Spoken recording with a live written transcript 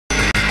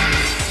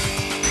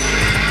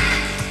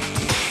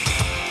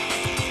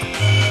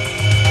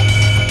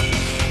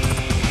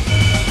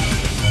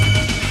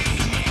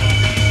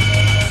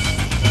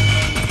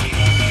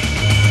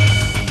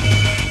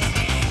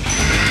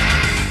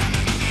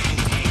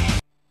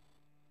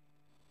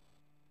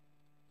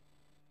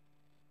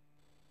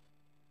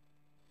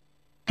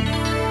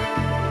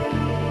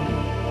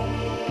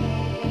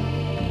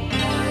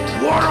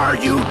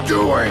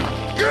doing?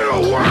 Get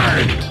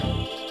away!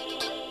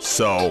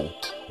 So,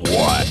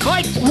 what?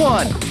 Fight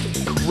one!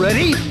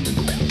 Ready?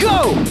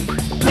 Go!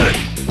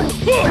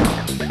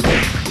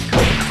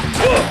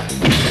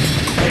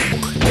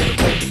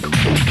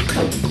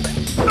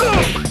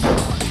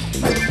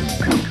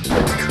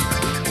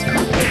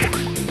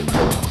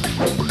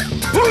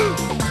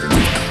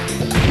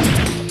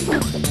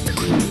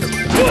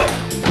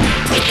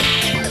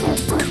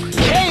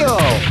 KO!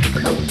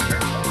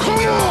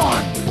 Come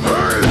on!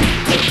 Hey!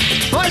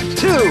 Fight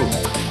two!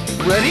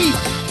 Ready?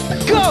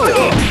 Go!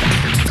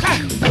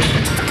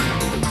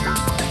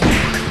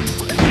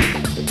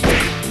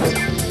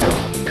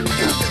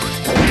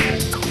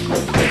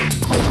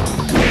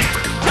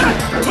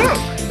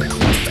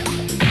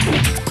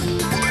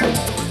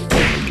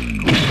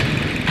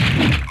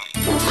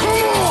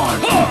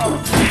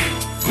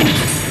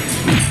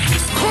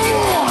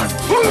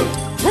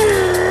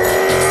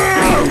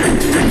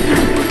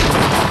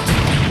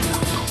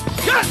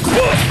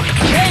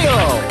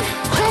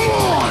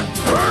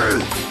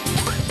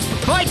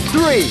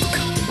 Three,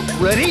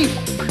 ready,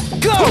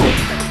 go!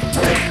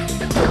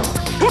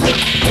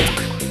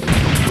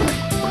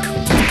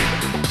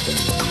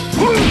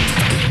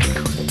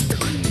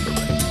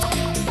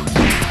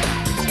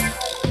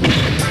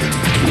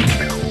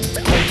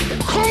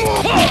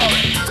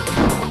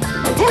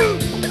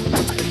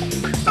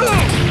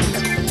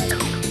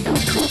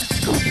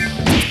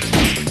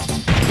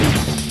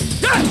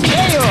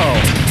 KO!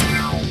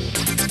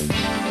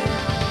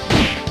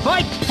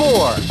 Fight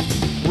four,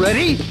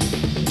 ready,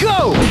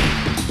 go!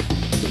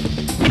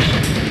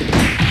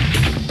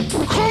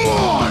 Come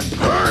on!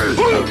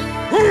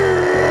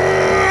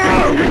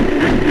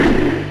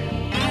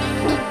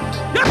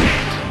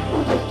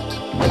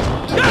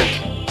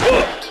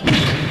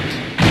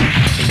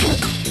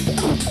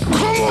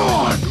 Come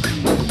on!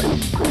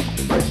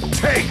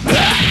 Take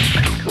that!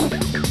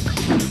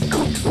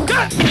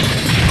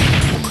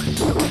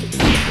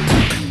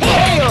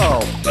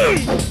 KO!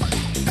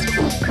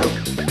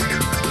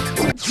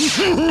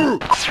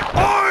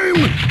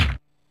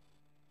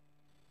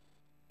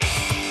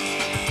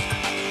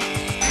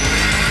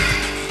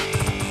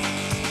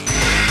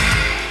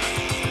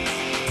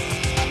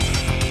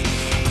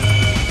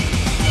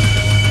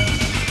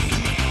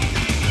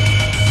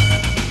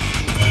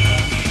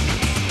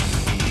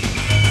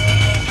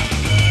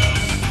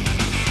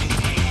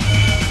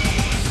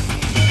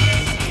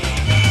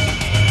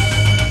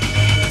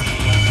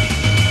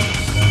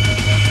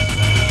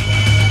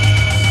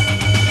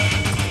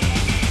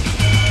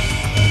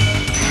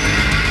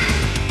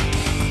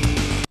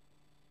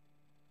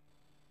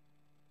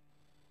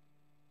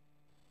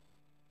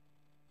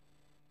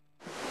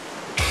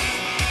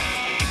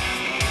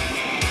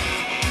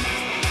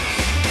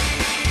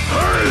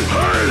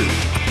 I'm...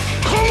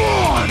 Come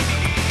on!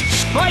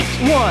 Fight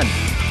one,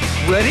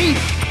 ready,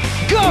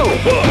 go!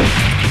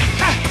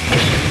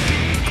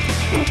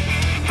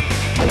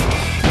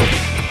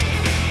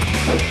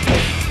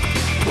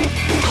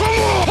 Come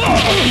on!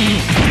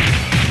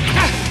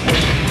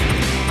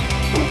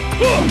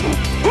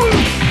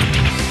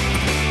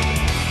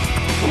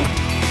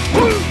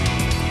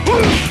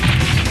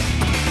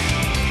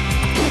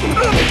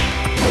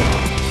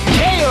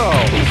 KO!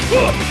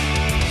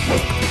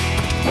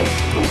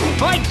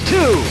 Fight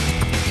two,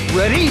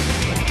 ready,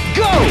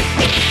 go!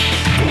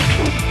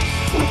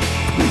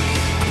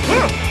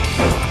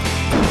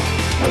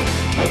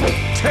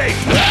 Take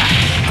that!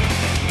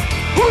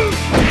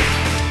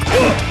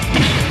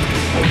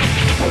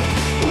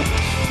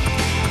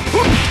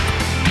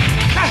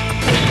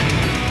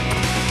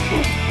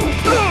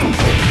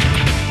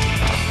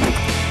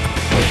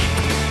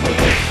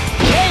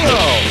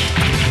 KO!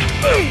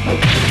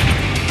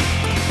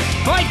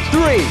 Fight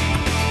three,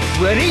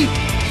 ready,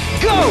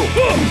 go!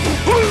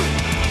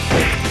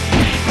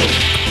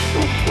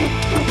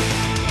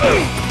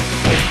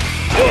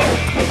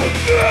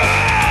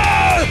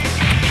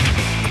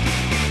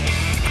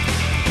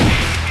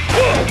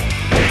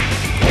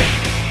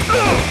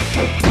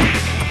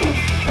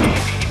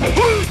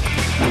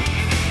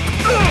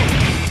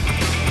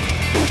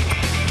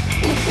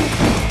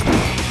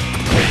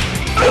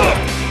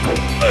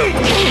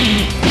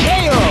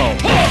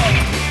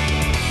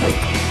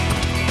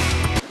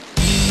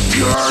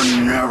 You're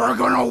never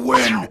gonna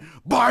win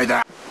by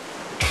that.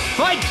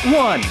 Fight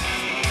one,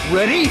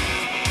 ready,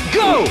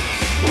 go!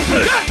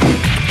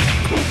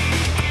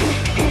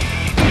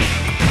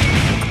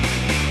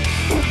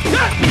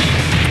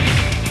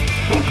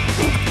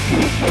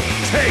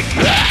 Take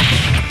that!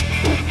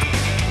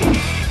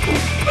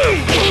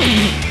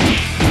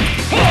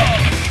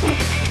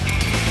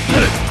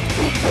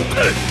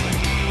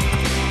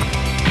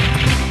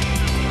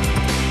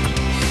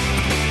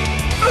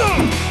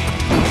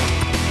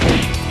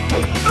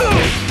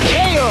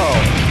 KO!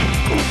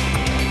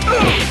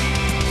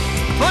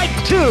 Fight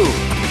two,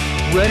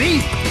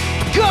 ready,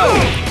 go!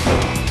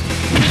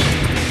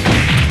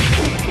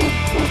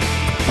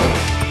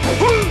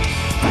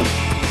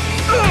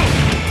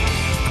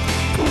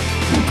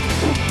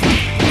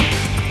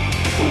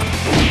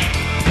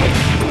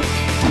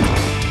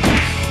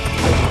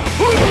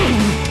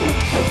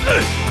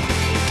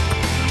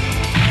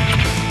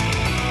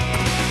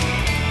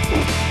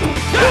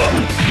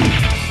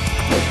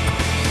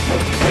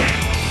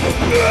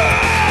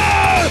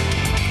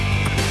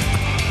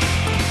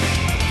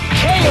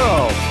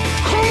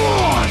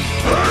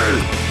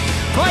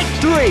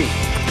 3.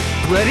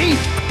 Ready?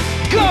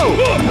 Go!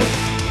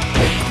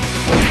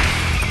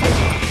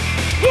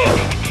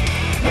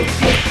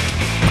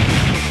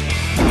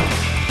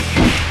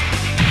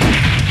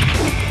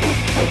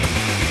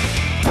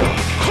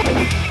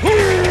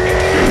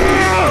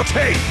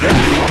 Take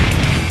that!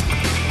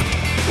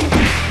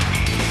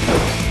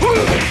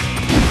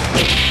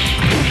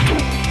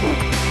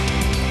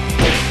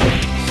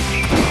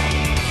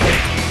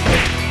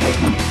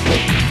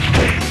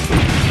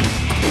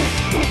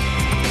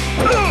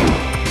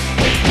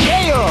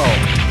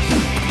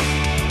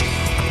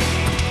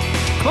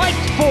 Fight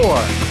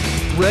 4.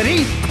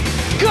 Ready?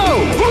 Go!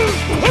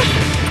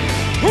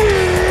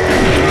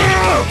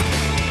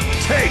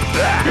 Take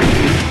that!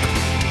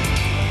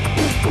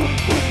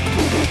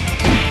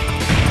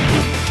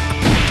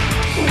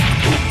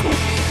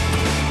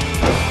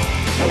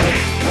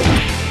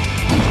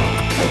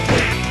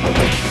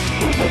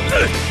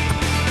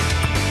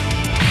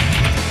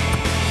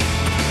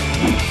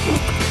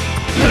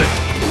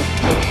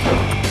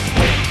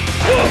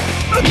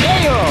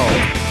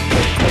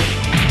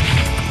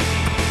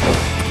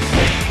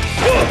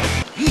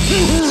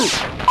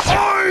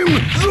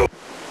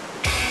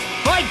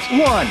 Fight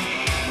 1.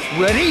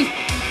 Ready?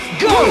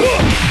 Go!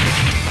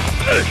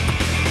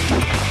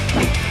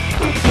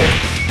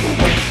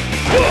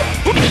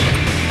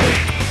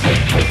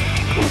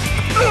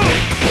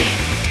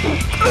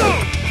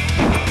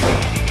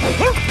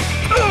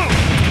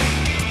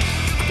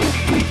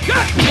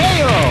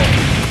 KO!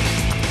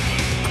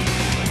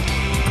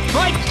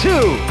 Fight 2.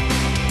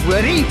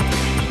 Ready?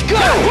 Go!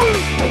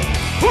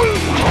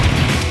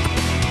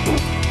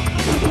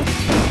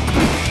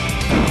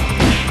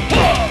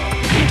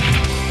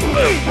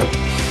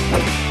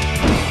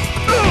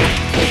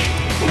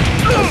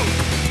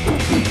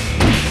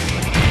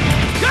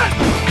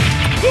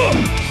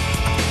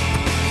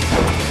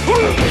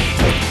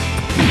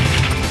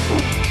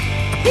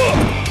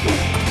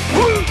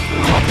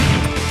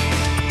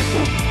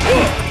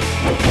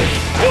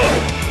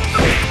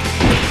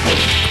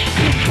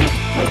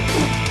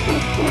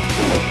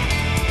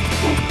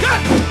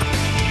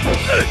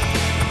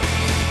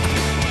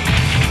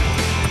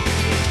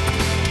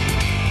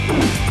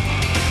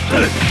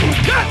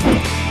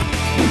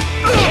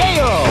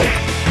 KO!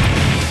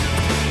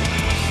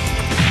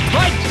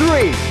 Fight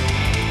 3.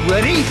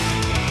 Ready?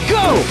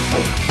 Go!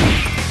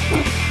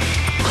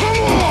 Come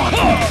on!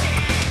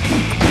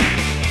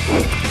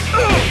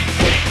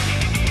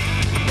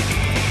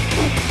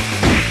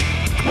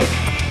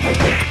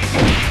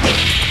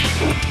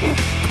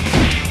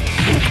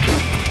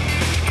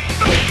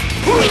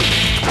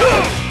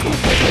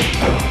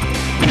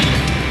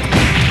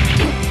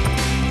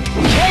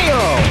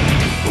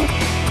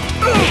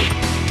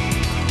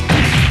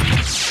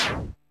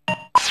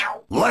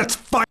 Let's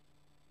fight!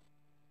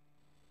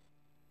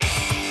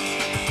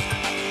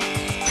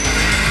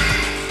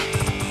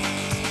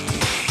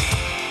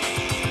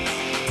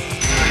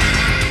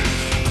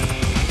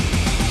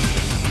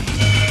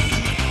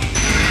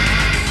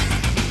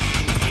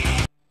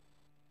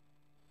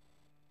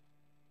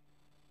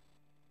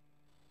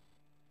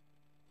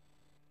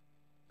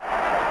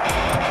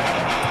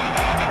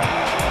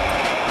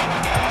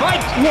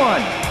 Fight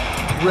 1.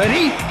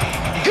 Ready?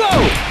 Go!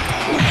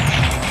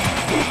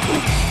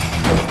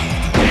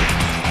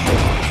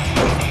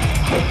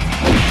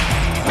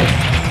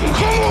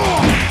 KO!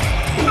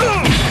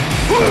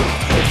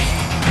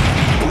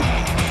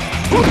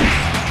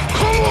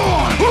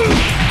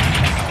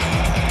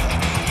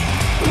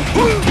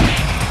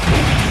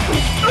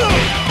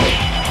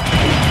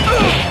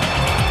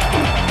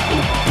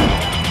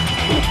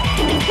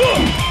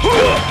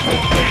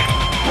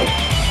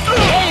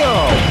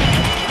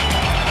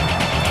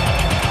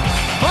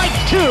 Fight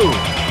 2.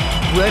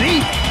 Ready?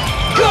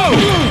 Go!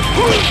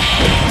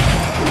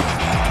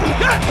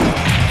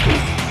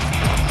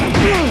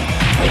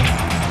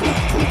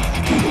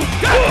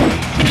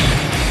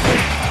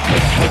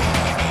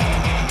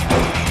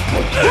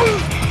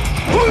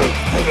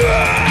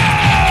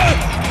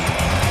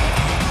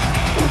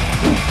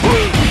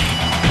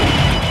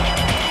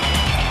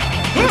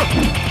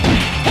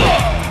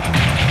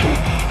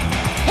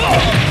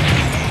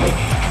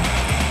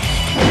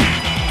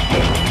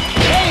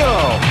 KO!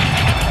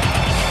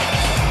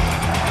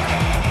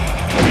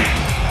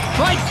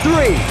 Fight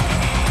 3.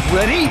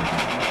 Ready?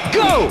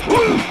 Go!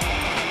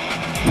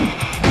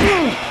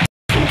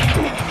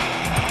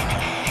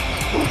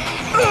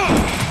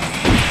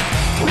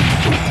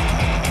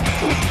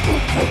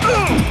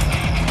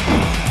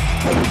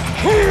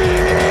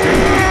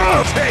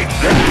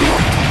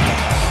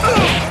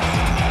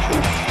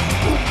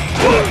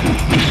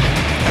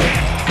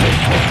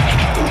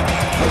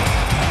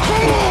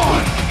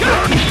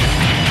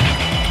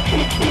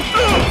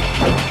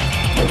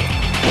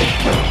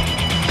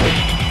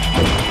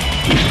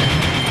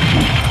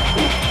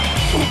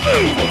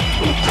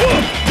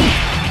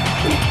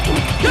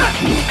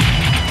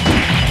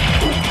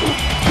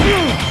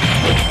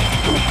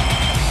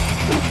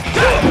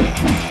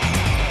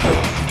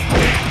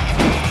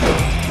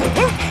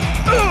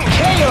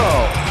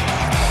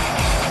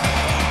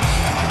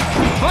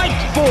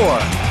 4.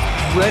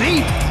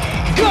 Ready?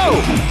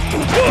 Go!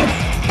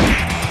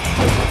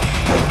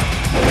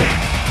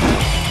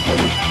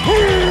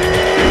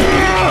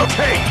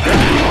 Take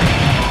that!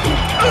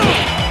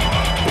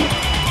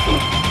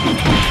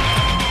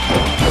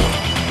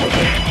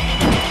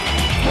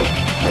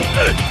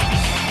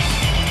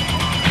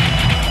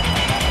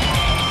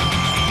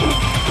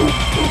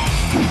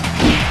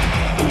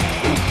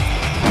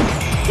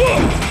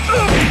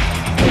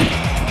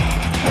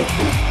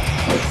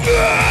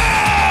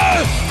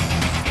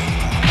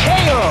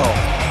 KO!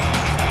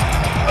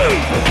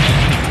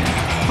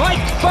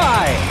 Fight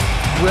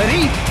 5.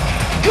 Ready?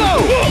 Go!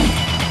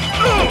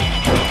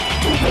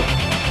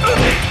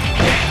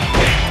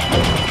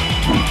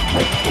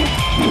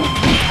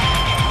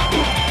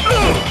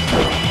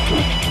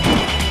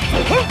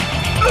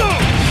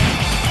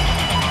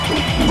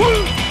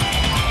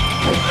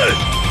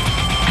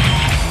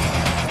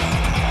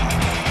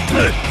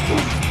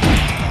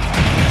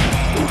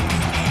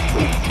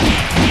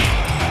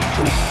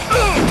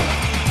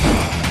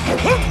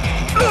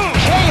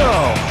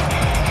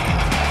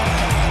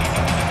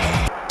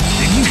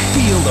 Did you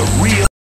feel the real